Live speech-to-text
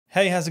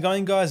Hey, how's it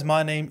going, guys?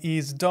 My name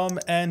is Dom,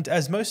 and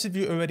as most of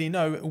you already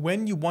know,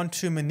 when you want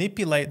to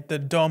manipulate the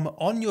DOM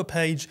on your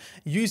page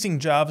using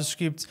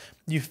JavaScript,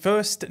 you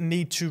first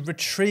need to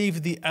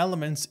retrieve the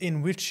elements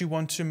in which you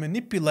want to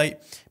manipulate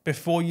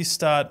before you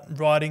start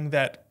writing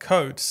that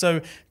code. So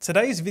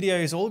today's video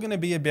is all going to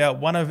be about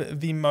one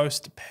of the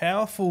most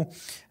powerful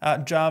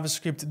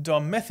JavaScript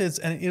DOM methods,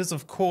 and it is,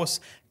 of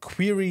course,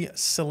 query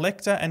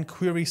selector and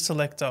query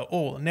selector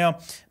all. Now,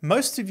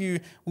 most of you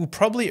will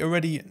probably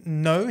already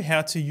know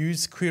how to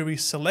use query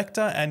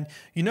selector and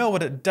you know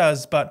what it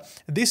does,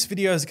 but this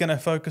video is going to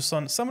focus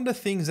on some of the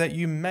things that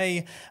you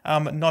may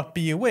not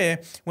be aware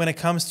when it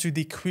comes to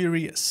the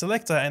query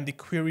selector and the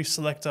query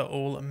selector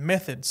all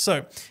method.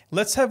 So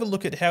let's have a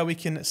look at how we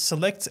can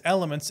select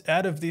elements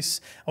out of this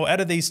or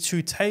out of these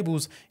two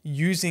tables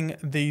using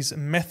these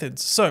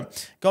methods. So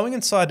going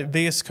inside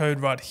VS Code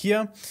right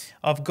here,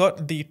 I've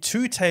got the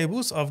two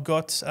tables. I've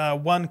got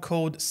one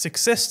called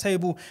success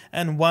table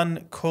and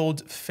one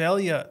called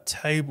failure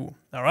table.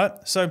 All right,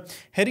 so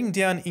heading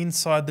down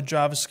inside the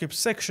JavaScript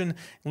section,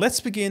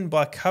 let's begin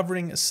by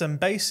covering some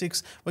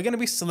basics. We're going to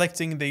be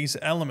selecting these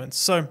elements.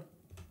 So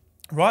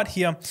right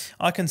here,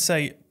 I can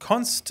say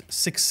const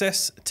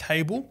success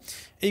table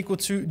equal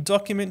to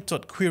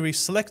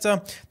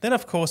document.querySelector, then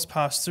of course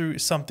pass through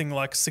something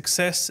like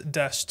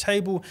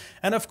success-table,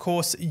 and of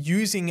course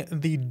using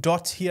the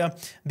dot here,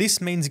 this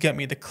means get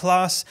me the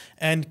class,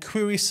 and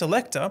query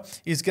selector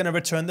is going to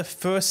return the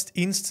first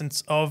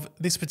instance of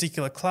this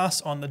particular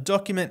class on the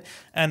document.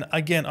 And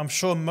again, I'm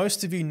sure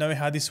most of you know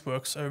how this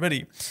works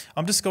already.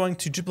 I'm just going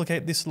to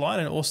duplicate this line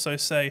and also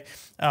say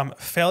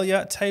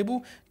failure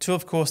table to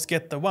of course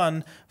get the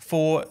one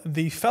for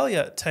the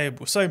failure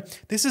table. So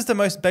this is the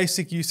most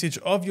basic usage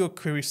of your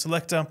query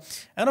selector,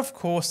 and of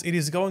course it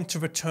is going to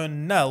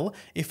return null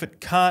if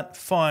it can't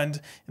find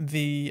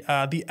the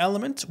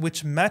element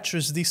which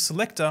matches the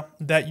selector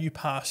that you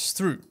pass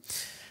through.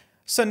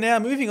 So now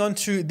moving on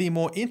to the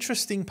more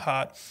interesting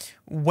part,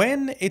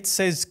 when it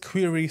says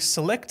query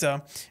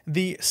selector,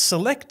 the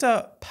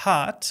selector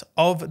part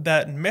of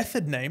that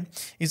method name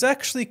is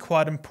actually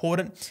quite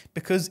important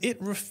because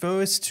it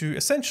refers to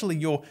essentially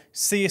your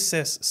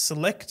CSS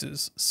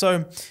selectors.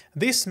 So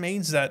this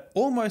means that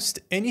almost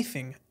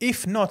anything,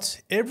 if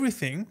not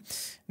everything,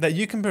 that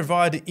you can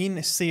provide in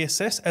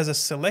CSS as a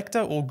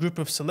selector or group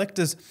of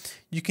selectors,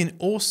 you can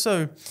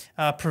also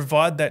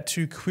provide that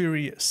to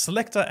query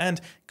selector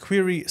and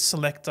query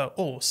selector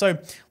all. So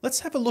let's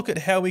have a look at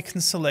how we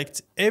can select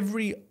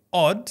every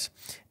odd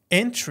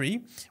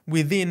entry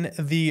within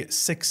the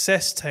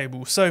success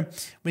table. So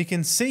we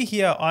can see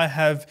here I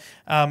have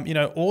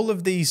all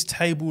of these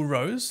table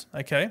rows,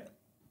 okay?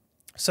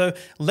 So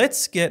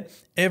let's get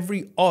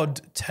every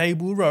odd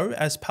table row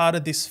as part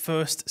of this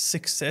first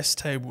success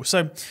table.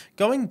 So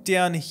going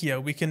down here,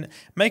 we can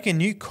make a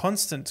new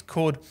constant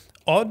called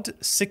odd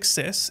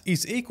success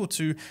is equal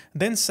to,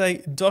 then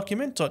say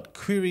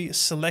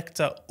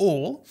document.querySelector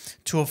all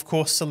to of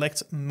course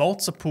select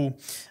multiple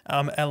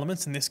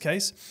elements in this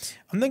case.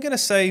 I'm then going to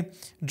say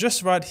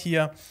just right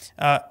here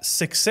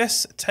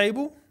success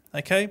table,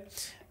 okay,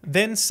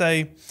 then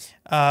say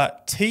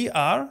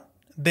tr,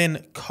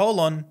 then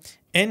colon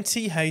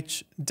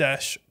nth-child,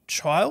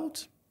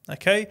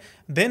 okay,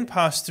 then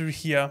pass through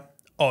here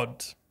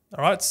odd.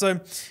 All right, so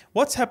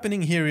what's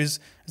happening here is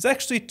there's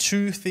actually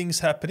two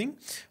things happening.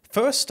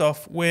 First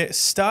off, we're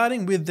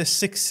starting with the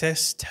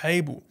success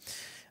table.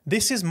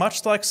 This is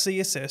much like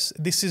CSS.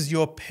 This is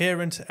your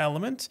parent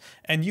element,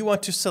 and you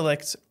want to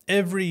select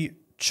every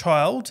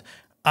child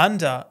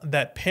under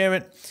that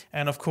parent,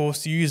 and of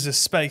course use a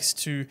space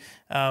to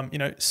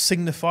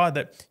signify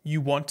that you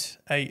want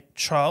a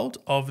child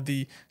of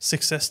the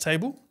success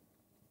table.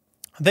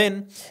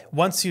 Then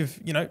once you've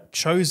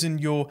chosen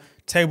your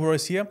table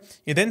rows here,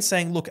 you're then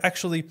saying, look,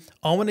 actually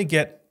I want to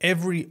get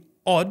every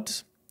odd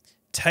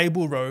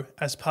table row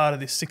as part of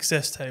this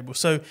success table.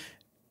 So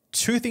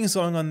two things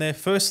going on there.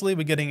 Firstly,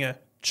 we're getting a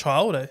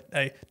child,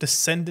 a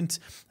descendant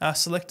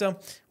selector.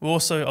 We're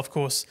also of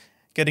course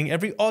getting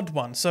every odd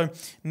one. So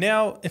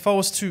now if I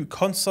was to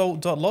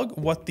console.log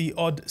what the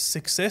odd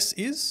success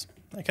is,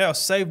 okay, I'll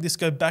save this,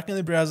 go back in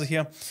the browser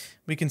here.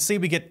 We can see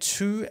we get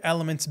two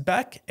elements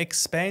back.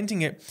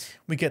 Expanding it,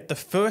 we get the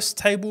first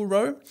table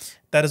row.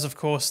 That is of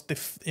course the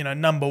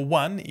number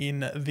one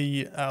in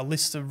the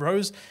list of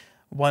rows.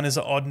 One is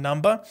an odd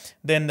number.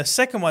 Then the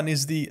second one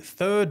is the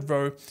third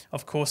row.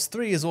 Of course,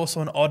 3 is also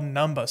an odd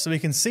number. So we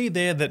can see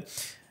there that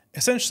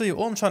essentially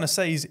all I'm trying to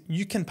say is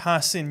you can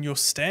pass in your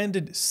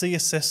standard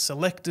CSS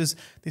selectors.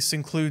 This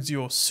includes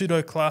your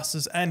pseudo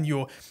classes and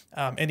your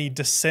any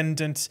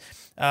descendant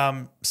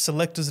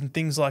selectors and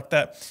things like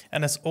that.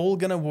 And it's all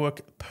going to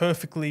work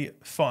perfectly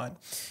fine.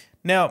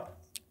 Now,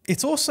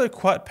 it's also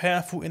quite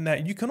powerful in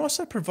that you can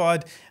also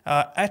provide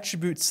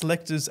attribute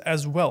selectors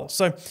as well.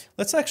 So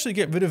let's actually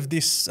get rid of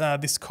this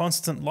this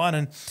constant line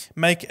and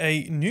make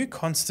a new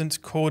constant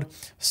called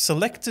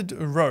selected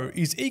row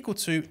is equal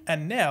to,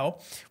 and now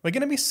we're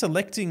going to be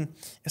selecting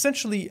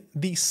essentially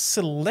the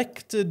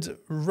selected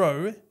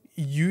row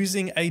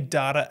using a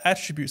data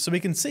attribute. So we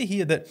can see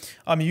here that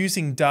I'm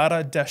using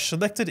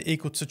data-selected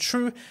equal to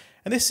true.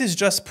 And this is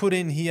just put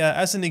in here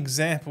as an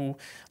example.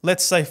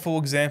 Let's say, for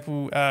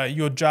example,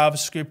 your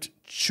JavaScript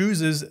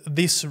chooses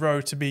this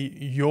row to be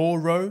your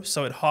row,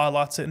 so it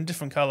highlights it in a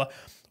different color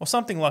or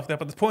something like that.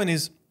 But the point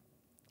is,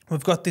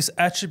 we've got this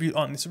attribute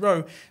on this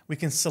row. We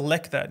can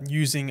select that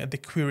using the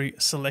query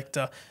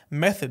selector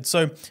method.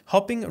 So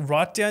hopping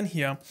right down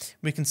here,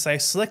 we can say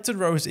selected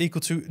row is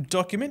equal to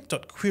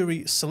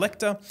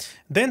document.querySelector.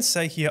 Then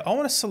say here, I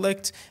want to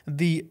select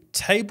the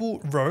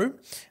table row.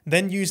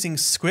 Then using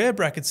square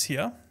brackets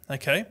here,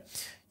 okay,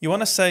 you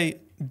want to say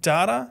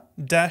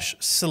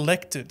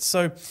data-selected.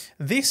 So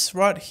this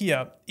right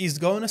here is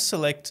going to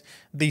select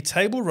the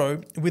table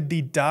row with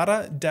the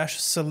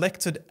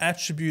data-selected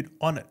attribute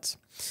on it.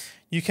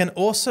 You can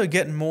also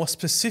get more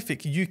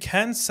specific. You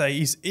can say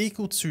is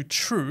equal to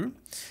true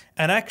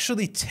and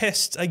actually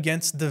test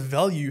against the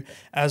value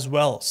as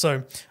well.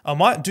 So I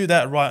might do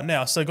that right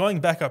now. So going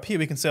back up here,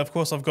 we can say, of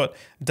course, I've got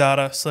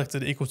data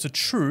selected equal to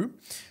true.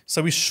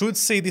 So we should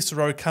see this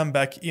row come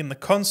back in the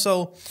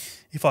console.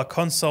 If I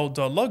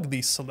console.log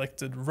the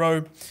selected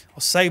row, I'll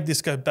save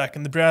this, go back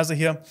in the browser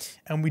here,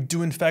 and we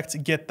do in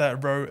fact get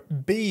that row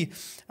be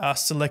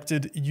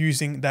selected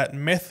using that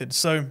method.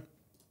 So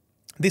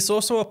this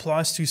also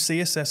applies to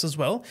CSS as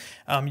well.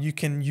 You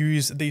can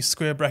use the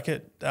square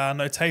bracket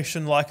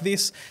notation like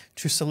this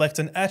to select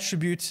an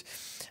attribute.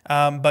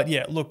 But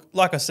yeah, look,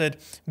 like I said,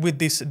 with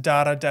this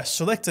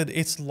data-selected,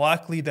 it's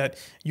likely that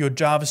your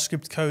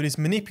JavaScript code is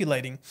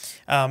manipulating,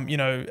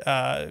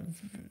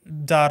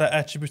 data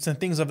attributes and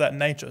things of that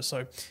nature.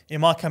 So it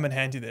might come in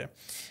handy there.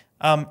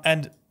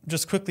 And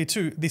just quickly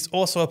too, this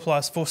also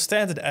applies for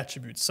standard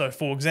attributes. So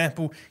for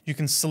example, you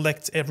can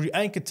select every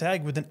anchor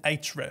tag with an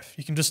href.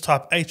 You can just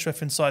type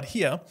href inside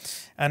here,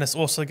 and it's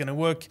also going to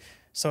work.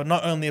 So it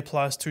not only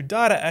applies to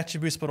data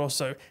attributes, but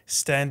also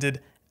standard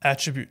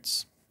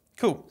attributes.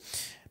 Cool.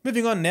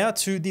 Moving on now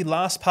to the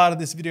last part of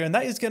this video, and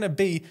that is going to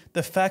be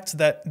the fact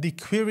that the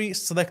query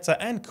selector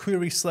and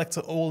query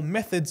selector all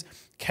methods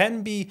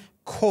can be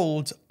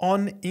called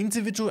on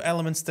individual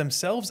elements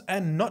themselves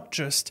and not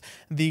just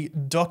the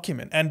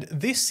document. And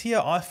this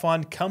here I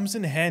find comes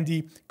in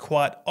handy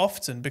quite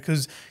often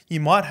because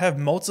you might have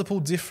multiple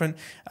different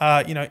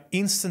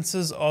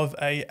instances of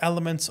a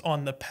element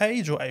on the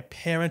page or a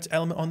parent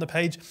element on the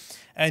page,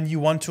 and you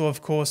want to,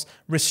 of course,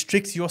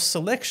 restrict your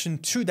selection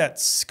to that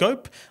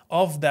scope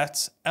of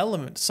that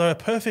element. So a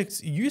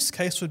perfect use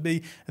case would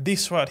be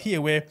this right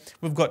here, where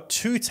we've got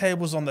two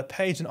tables on the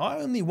page, and I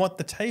only want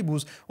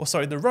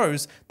the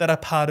rows that are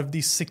part of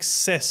the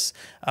success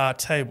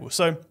table.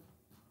 So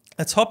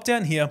let's hop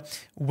down here.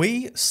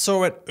 We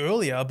saw it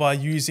earlier by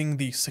using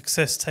the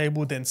success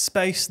table, then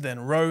space, then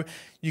row.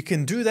 You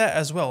can do that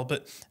as well,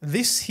 but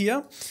this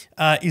here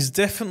is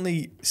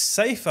definitely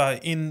safer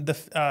in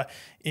the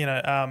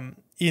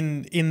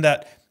in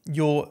that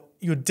you're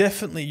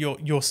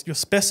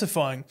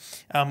specifying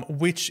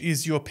which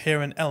is your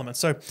parent element.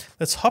 So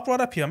let's hop right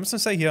up here. I'm just gonna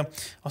say here,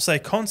 I'll say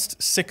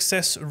const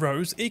success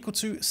rows equal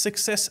to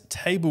success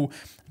table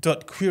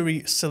dot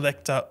query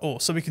selector all.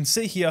 So we can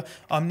see here,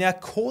 I'm now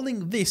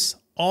calling this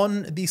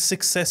on the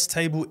success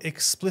table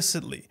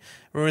explicitly,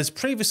 whereas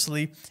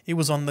previously it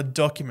was on the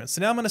document. So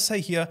now I'm going to say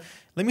here,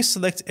 let me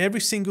select every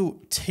single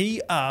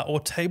TR or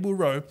table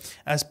row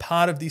as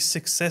part of the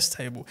success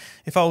table.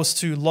 If I was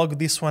to log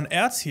this one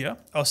out here,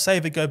 I'll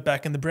save it, go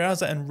back in the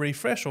browser and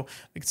refresh. Or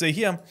we can see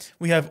here,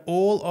 we have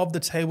all of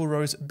the table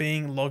rows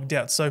being logged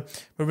out. So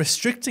we're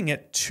restricting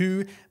it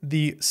to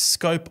the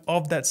scope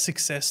of that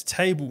success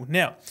table.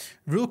 Now,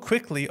 real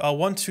quickly, I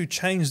want to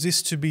change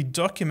this to be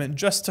document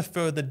just to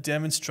further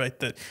demonstrate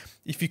that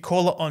if you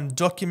call it on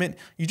document,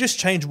 you just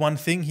change one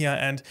thing here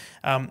and,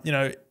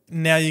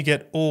 now you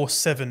get all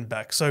 7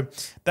 back. So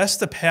that's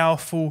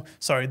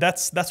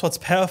that's what's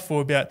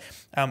powerful about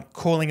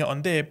calling it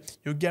on there.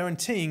 You're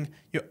guaranteeing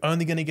you're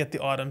only going to get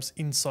the items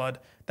inside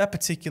that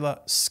particular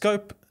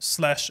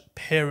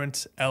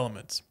scope/parent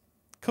element.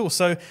 Cool,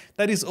 so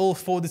that is all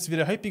for this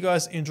video. I hope you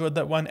guys enjoyed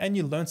that one and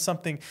you learned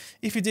something.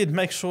 If you did,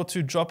 make sure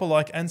to drop a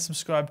like and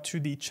subscribe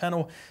to the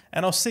channel,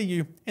 and I'll see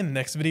you in the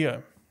next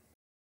video.